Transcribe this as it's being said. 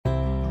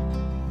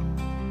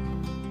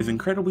is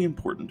incredibly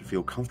important to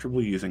feel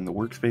comfortable using the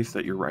workspace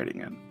that you're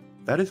writing in.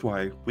 That is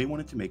why we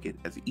wanted to make it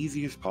as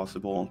easy as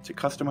possible to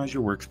customize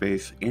your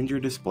workspace and your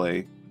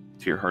display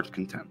to your heart's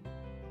content.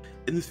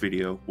 In this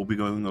video, we'll be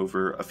going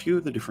over a few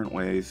of the different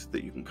ways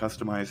that you can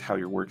customize how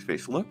your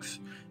workspace looks,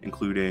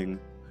 including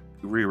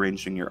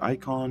rearranging your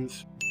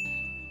icons,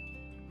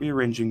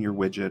 rearranging your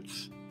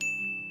widgets,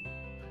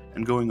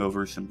 and going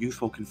over some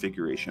useful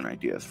configuration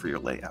ideas for your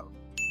layout.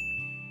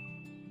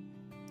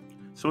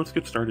 So let's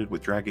get started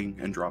with dragging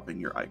and dropping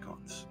your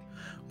icons.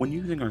 When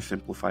using our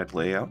simplified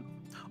layout,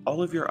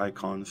 all of your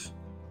icons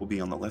will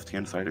be on the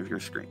left-hand side of your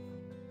screen.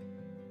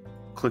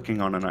 Clicking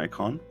on an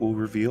icon will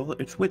reveal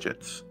its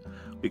widgets.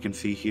 We can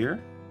see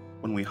here,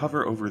 when we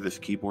hover over this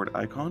keyboard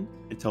icon,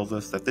 it tells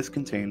us that this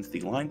contains the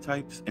line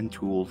types and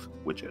tools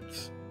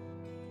widgets.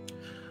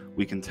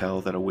 We can tell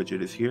that a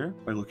widget is here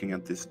by looking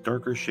at this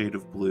darker shade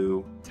of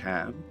blue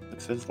tab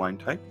that says line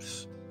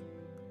types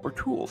or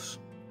tools.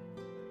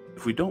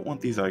 If we don't want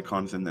these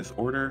icons in this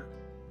order,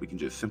 we can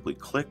just simply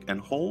click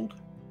and hold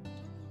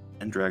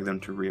and drag them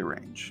to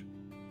rearrange.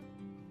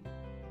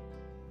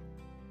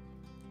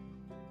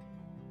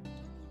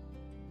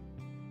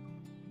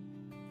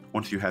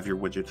 Once you have your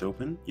widgets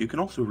open, you can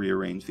also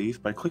rearrange these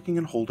by clicking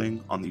and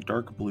holding on the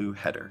dark blue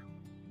header.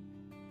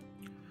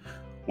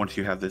 Once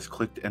you have this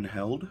clicked and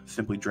held,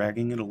 simply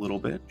dragging it a little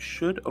bit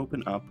should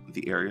open up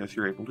the areas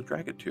you're able to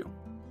drag it to.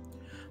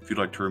 If you'd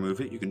like to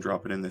remove it, you can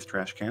drop it in this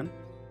trash can,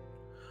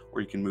 or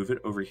you can move it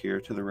over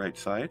here to the right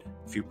side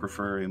if you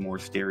prefer a more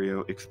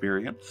stereo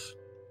experience.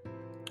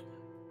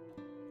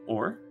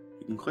 Or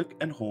you can click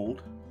and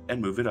hold and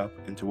move it up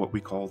into what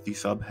we call the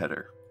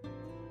subheader.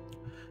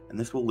 And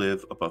this will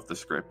live above the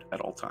script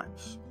at all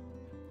times.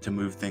 To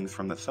move things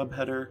from the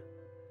subheader,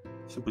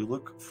 simply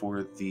look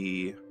for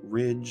the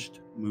ridged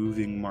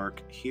moving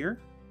mark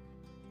here,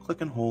 click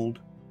and hold,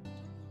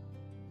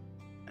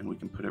 and we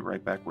can put it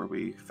right back where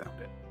we found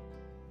it.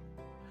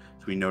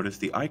 So we notice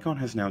the icon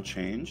has now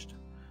changed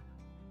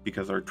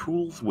because our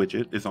tools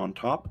widget is on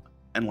top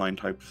and line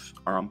types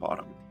are on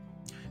bottom.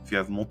 If you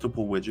have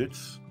multiple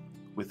widgets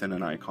within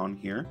an icon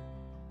here,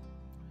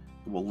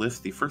 it will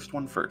list the first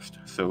one first.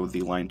 So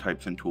the line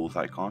types and tools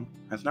icon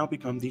has now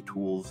become the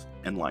tools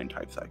and line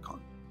types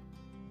icon.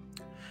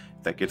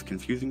 If that gets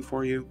confusing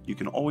for you, you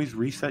can always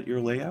reset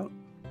your layout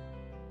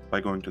by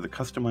going to the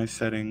Customize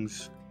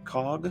Settings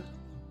cog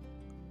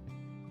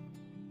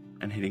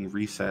and hitting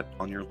Reset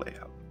on your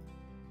layout.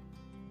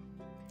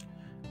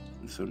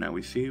 And so now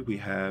we see we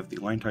have the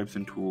line types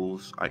and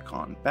tools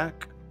icon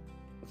back,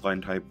 with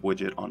line type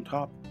widget on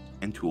top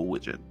and tool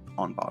widget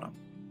on bottom.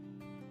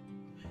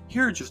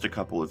 Here are just a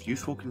couple of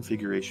useful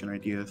configuration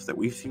ideas that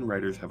we've seen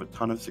writers have a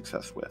ton of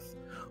success with.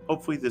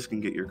 Hopefully this can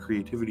get your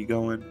creativity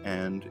going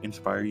and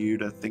inspire you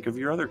to think of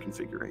your other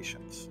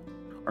configurations.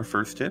 Our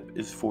first tip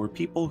is for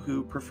people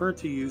who prefer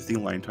to use the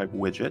line type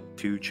widget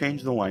to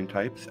change the line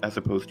types as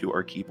opposed to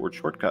our keyboard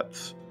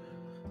shortcuts.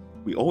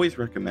 We always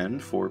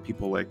recommend for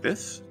people like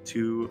this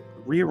to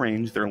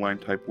rearrange their line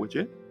type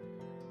widget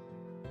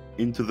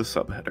into the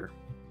subheader.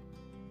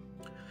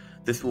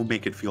 This will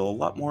make it feel a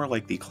lot more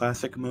like the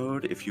classic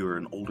mode if you're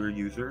an older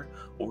user,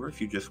 or if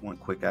you just want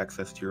quick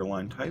access to your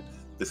line types.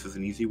 This is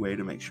an easy way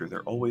to make sure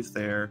they're always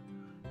there.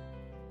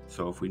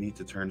 So if we need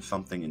to turn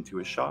something into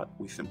a shot,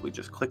 we simply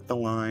just click the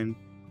line,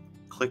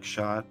 click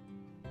shot,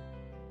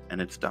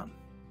 and it's done.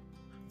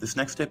 This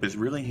next tip is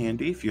really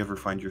handy if you ever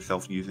find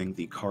yourself using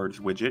the cards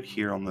widget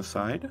here on the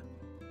side.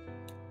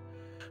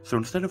 So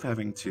instead of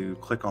having to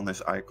click on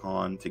this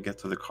icon to get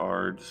to the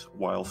cards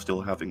while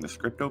still having the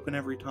script open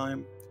every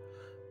time,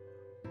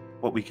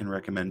 what we can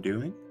recommend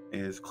doing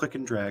is click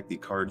and drag the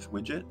cards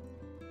widget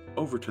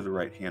over to the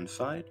right hand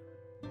side,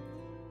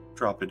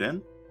 drop it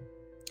in,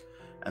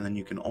 and then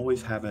you can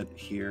always have it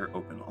here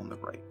open on the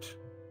right.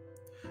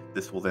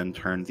 This will then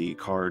turn the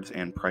cards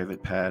and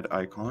private pad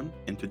icon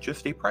into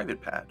just a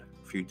private pad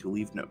for you to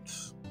leave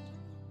notes.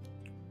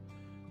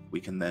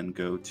 We can then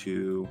go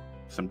to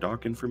some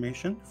doc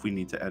information if we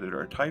need to edit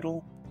our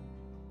title,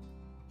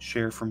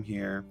 share from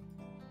here,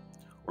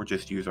 or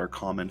just use our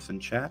comments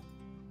and chat,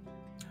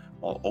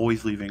 while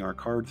always leaving our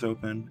cards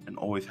open and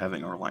always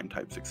having our line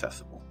types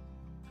accessible.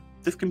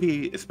 This can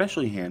be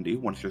especially handy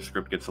once your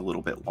script gets a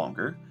little bit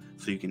longer,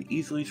 so you can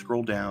easily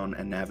scroll down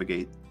and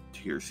navigate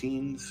to your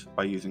scenes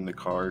by using the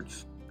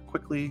cards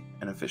quickly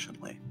and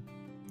efficiently.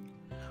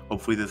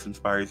 Hopefully this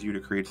inspires you to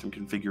create some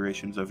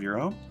configurations of your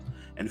own,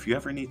 and if you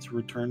ever need to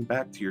return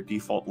back to your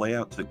default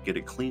layout to get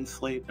a clean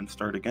slate and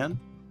start again,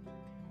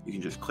 you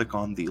can just click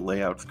on the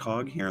Layouts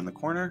cog here in the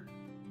corner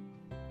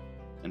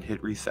and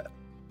hit reset.